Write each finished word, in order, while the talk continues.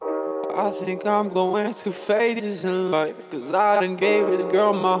I think I'm going through phases in life, cause I done gave this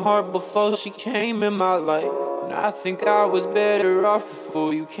girl my heart before she came in my life. And I think I was better off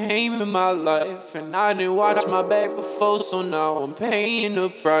before you came in my life. And I didn't watch my back before, so now I'm paying the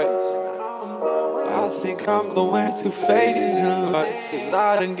price. I think I'm going through phases in life, cause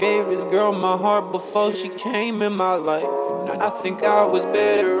I done gave this girl my heart before she came in my life. And I think I was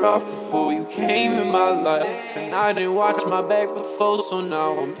better off before you came in my life. And I didn't watch my back before, so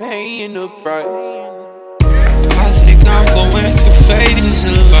now I'm paying the price. I think I'm going through phases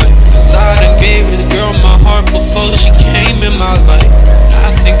in life, cause I done gave this girl my heart before she came in my life. And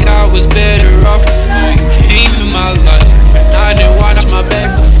I think I was better off before you came in my life. And I didn't watch my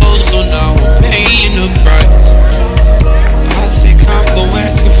back before.